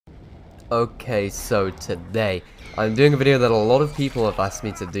Okay, so today I'm doing a video that a lot of people have asked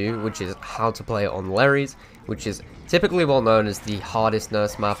me to do, which is how to play on Lery's, which is typically well known as the hardest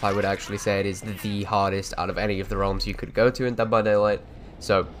nurse map. I would actually say it is the hardest out of any of the realms you could go to in Dead by Daylight.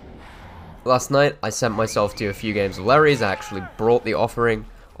 So last night I sent myself to a few games of Lery's. I actually brought the offering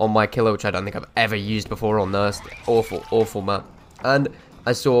on my killer, which I don't think I've ever used before on nurse. Awful map. And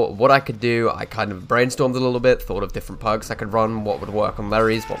I saw what I could do. I kind of brainstormed a little bit, thought of different perks I could run, what would work on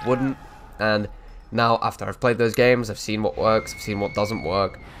Lery's, what wouldn't. And now, after I've played those games, I've seen what works, I've seen what doesn't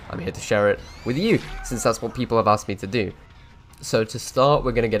work, I'm here to share it with you, since that's what people have asked me to do. So to start,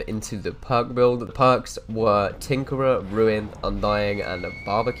 we're going to get into the perk build. The perks were Tinkerer, Ruin, Undying, and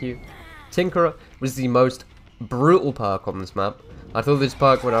Barbecue. Tinkerer was the most brutal perk on this map. I thought this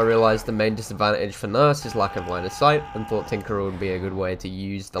perk when I realized the main disadvantage for Nurse is lack of line of sight, and thought Tinkerer would be a good way to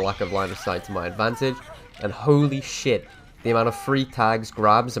use the lack of line of sight to my advantage. And holy shit, the amount of free tags,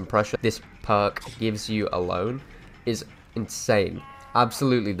 grabs, and pressure this perk gives you alone is insane.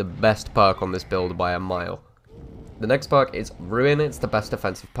 Absolutely the best perk on this build by a mile. The next perk is Ruin. It's the best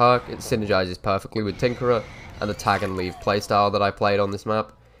defensive perk. It synergizes perfectly with Tinkerer and the tag and leave playstyle that I played on this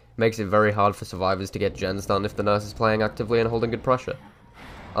map. Makes it very hard for survivors to get gens done if the nurse is playing actively and holding good pressure.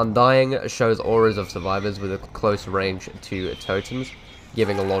 Undying shows auras of survivors with a close range to totems,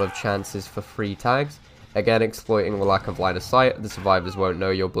 giving a lot of chances for free tags. Again, exploiting the lack of line of sight, the survivors won't know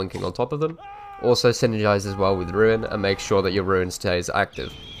you're blinking on top of them. Also synergizes well with Ruin and makes sure that your Ruin stays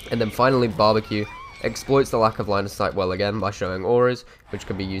active. And then finally, Barbecue exploits the lack of line of sight well again by showing auras, which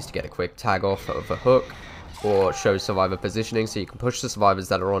can be used to get a quick tag off of a hook, or shows survivor positioning so you can push the survivors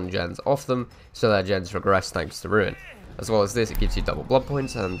that are on gens off them, so their gens regress thanks to Ruin. As well as this, it gives you double blood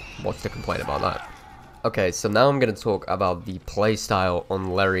points, and what's to complain about that? Okay, so now I'm going to talk about the playstyle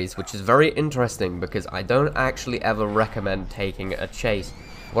on Lery's, which is very interesting because I don't actually ever recommend taking a chase.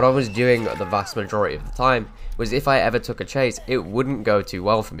 What I was doing the vast majority of the time was if I ever took a chase, it wouldn't go too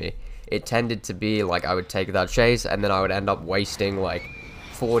well for me. It tended to be like I would take that chase and then I would end up wasting like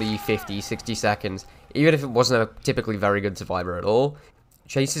 40, 50, 60 seconds. Even if it wasn't a typically very good survivor at all,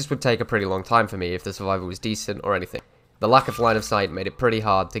 chases would take a pretty long time for me if the survivor was decent or anything. The lack of line of sight made it pretty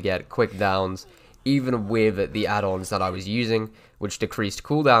hard to get quick downs, even with the add-ons that I was using, which decreased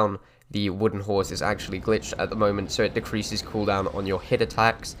cooldown. The wooden horse is actually glitched at the moment, so it decreases cooldown on your hit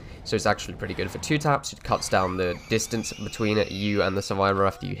attacks, so it's actually pretty good for 2 taps. It cuts down the distance between you and the survivor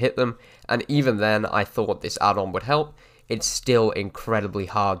after you hit them, and even then I thought this add-on would help. It's still incredibly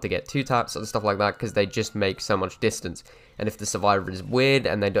hard to get 2 taps and stuff like that because they just make so much distance, and if the survivor is weird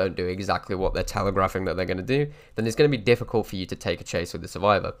and they don't do exactly what they're telegraphing that they're going to do, then it's going to be difficult for you to take a chase with the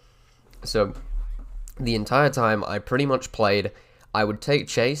survivor. So the entire time I pretty much played, I would take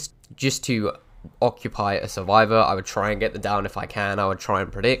chase just to occupy a survivor. I would try and get the down if I can. I would try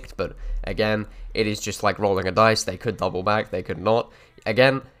and predict, but again, it is just like rolling a dice. They could double back, they could not.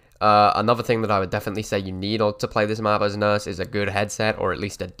 Again, another thing that I would definitely say you need to play this map as a nurse is a good headset, or at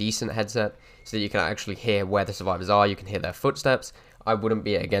least a decent headset, so that you can actually hear where the survivors are, you can hear their footsteps. I wouldn't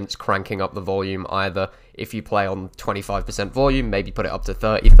be against cranking up the volume either. If you play on 25% volume, maybe put it up to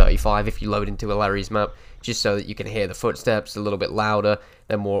 30, 35 if you load into a Lery's map, just so that you can hear the footsteps a little bit louder,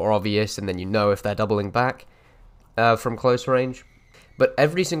 they're more obvious, and then you know if they're doubling back from close range. But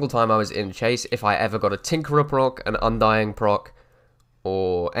every single time I was in chase, if I ever got a Tinkerer proc, an Undying proc,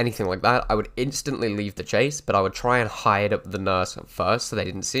 or anything like that, I would instantly leave the chase, but I would try and hide up the nurse first so they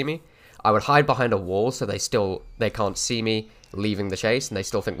didn't see me. I would hide behind a wall so they can't see me leaving the chase and they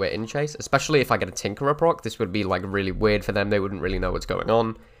still think we're in chase. Especially if I get a Tinkerer proc, this would be like really weird for them. They wouldn't really know what's going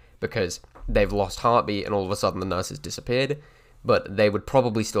on because they've lost heartbeat and all of a sudden the nurse has disappeared. But they would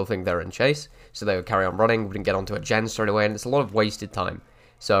probably still think they're in chase, so they would carry on running, wouldn't get onto a gen straight away, and it's a lot of wasted time.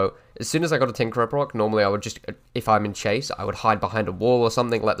 So as soon as I got a Tinkerer proc, normally I would just, if I'm in chase, I would hide behind a wall or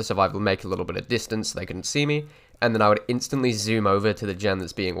something, let the survivor make a little bit of distance so they couldn't see me, and then I would instantly zoom over to the gen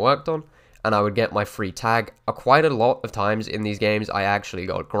that's being worked on, and I would get my free tag. Quite a lot of times in these games, I actually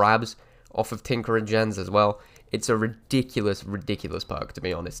got grabs off of Tinkerer gens as well. It's a ridiculous perk, to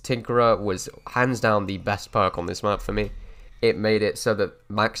be honest. Tinkerer was hands down the best perk on this map for me. It made it so that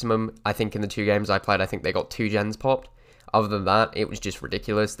maximum, I think in the 2 games I played, I think they got 2 gens popped. Other than that, it was just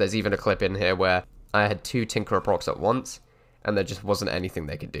ridiculous. There's even a clip in here where I had 2 Tinkerer procs at once, and there just wasn't anything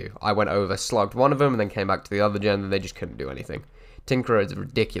they could do. I went over, slugged one of them, and then came back to the other gen, and they just couldn't do anything. Tinkerer is a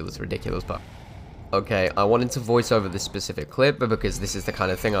ridiculous perk. Okay, I wanted to voice over this specific clip, because this is the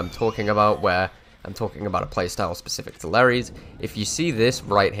kind of thing I'm talking about, where I'm talking about a playstyle specific to Lery's. If you see this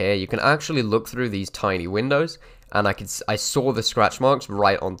right here, you can actually look through these tiny windows, and I saw the scratch marks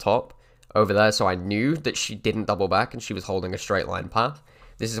right on top over there, so I knew that she didn't double back and she was holding a straight line path.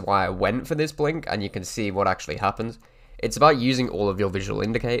 This is why I went for this blink, and you can see what actually happens. It's about using all of your visual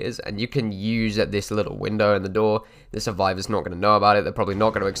indicators, and you can use at this little window in the door. The survivor's not going to know about it. They're probably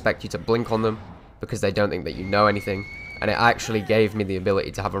not going to expect you to blink on them because they don't think that you know anything. And it actually gave me the ability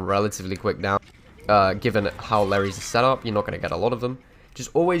to have a relatively quick down. Given how Lery's is set up, you're not going to get a lot of them.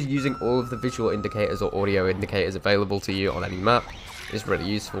 Just always using all of the visual indicators or audio indicators available to you on any map is really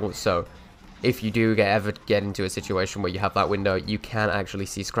useful. So if you do ever get into a situation where you have that window, you can actually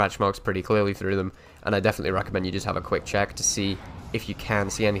see scratch marks pretty clearly through them, and I definitely recommend you just have a quick check to see if you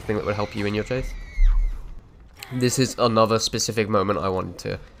can see anything that would help you in your chase. This is another specific moment I wanted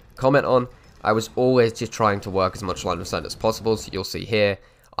to comment on. I was always just trying to work as much line of sight as possible, so you'll see here,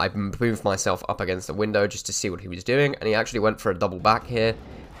 I moved myself up against the window just to see what he was doing, and he actually went for a double back here,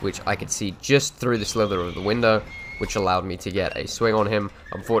 which I could see just through the slither of the window, which allowed me to get a swing on him.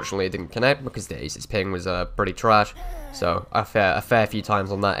 Unfortunately, it didn't connect because the ace's ping was pretty trash, so a fair few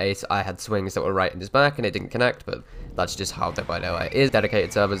times on that ace, I had swings that were right in his back and it didn't connect, but that's just how Dead by Daylight is.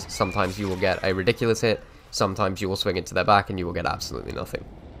 Dedicated servers, sometimes you will get a ridiculous hit, sometimes you will swing into their back and you will get absolutely nothing.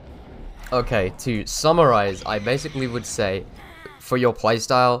 Okay, to summarize, I basically would say, for your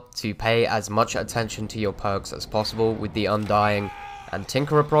playstyle, to pay as much attention to your perks as possible. With the Undying and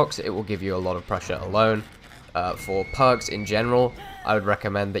Tinkerer procs, it will give you a lot of pressure alone. For perks in general, I would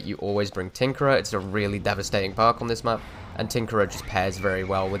recommend that you always bring Tinkerer. It's a really devastating perk on this map, and Tinkerer just pairs very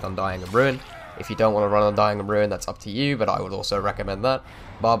well with Undying and Ruin. If you don't want to run Undying and Ruin, that's up to you, but I would also recommend that.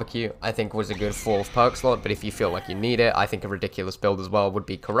 Barbecue, I think, was a good 4th perk slot, but if you feel like you need it, I think a ridiculous build as well would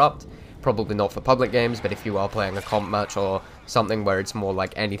be Corrupt. Probably not for public games, but if you are playing a comp match or something where it's more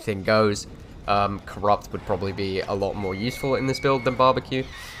like anything goes, Corrupt would probably be a lot more useful in this build than Barbecue.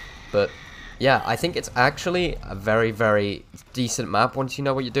 But yeah, I think it's actually a very, very decent map once you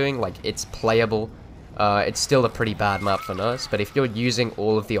know what you're doing. Like, it's playable. It's still a pretty bad map for Nurse, but if you're using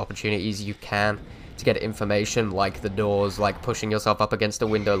all of the opportunities you can to get information, like the doors, like pushing yourself up against a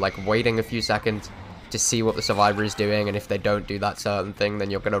window, like waiting a few seconds to see what the survivor is doing, and if they don't do that certain thing, then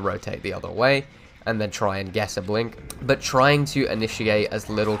you're going to rotate the other way, and then try and guess a blink. But trying to initiate as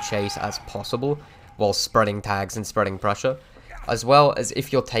little chase as possible while spreading tags and spreading pressure. As well as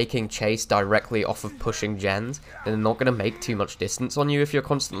if you're taking chase directly off of pushing gens, then they're not going to make too much distance on you if you're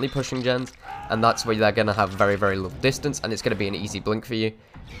constantly pushing gens, and that's where they're going to have very, very little distance, and it's going to be an easy blink for you.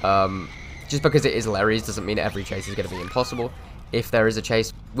 Just because it is Lery's doesn't mean every chase is going to be impossible. If there is a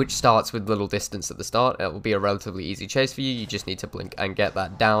chase which starts with little distance at the start, it will be a relatively easy chase for you. You just need to blink and get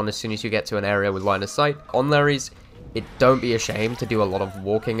that down as soon as you get to an area with line of sight. On Lery's, don't be ashamed to do a lot of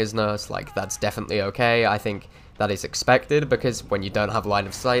walking as Nurse. Like, that's definitely okay. I think that is expected, because when you don't have line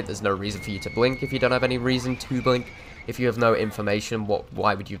of sight, there's no reason for you to blink if you don't have any reason to blink. If you have no information,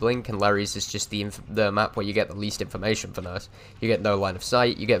 why would you blink? And Lery's is just the map where you get the least information for Nurse. You get no line of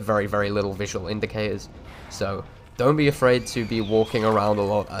sight, you get very, very little visual indicators. So don't be afraid to be walking around a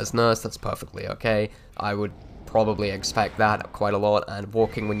lot as Nurse. That's perfectly okay. I would probably expect that quite a lot, and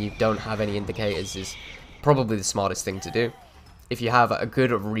walking when you don't have any indicators is probably the smartest thing to do. If you have a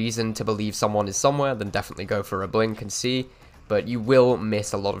good reason to believe someone is somewhere, then definitely go for a blink and see, but you will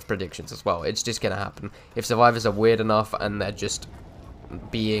miss a lot of predictions as well. It's just going to happen. If survivors are weird enough and they're just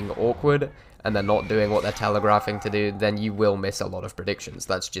being awkward and they're not doing what they're telegraphing to do, then you will miss a lot of predictions.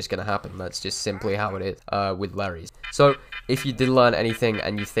 That's just going to happen. That's just simply how it is with Lery's. So if you did learn anything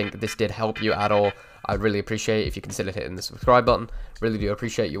and you think this did help you at all, I'd really appreciate it if you consider hitting the subscribe button. Really do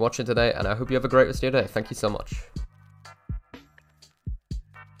appreciate you watching today, and I hope you have a great rest of your day. Thank you so much.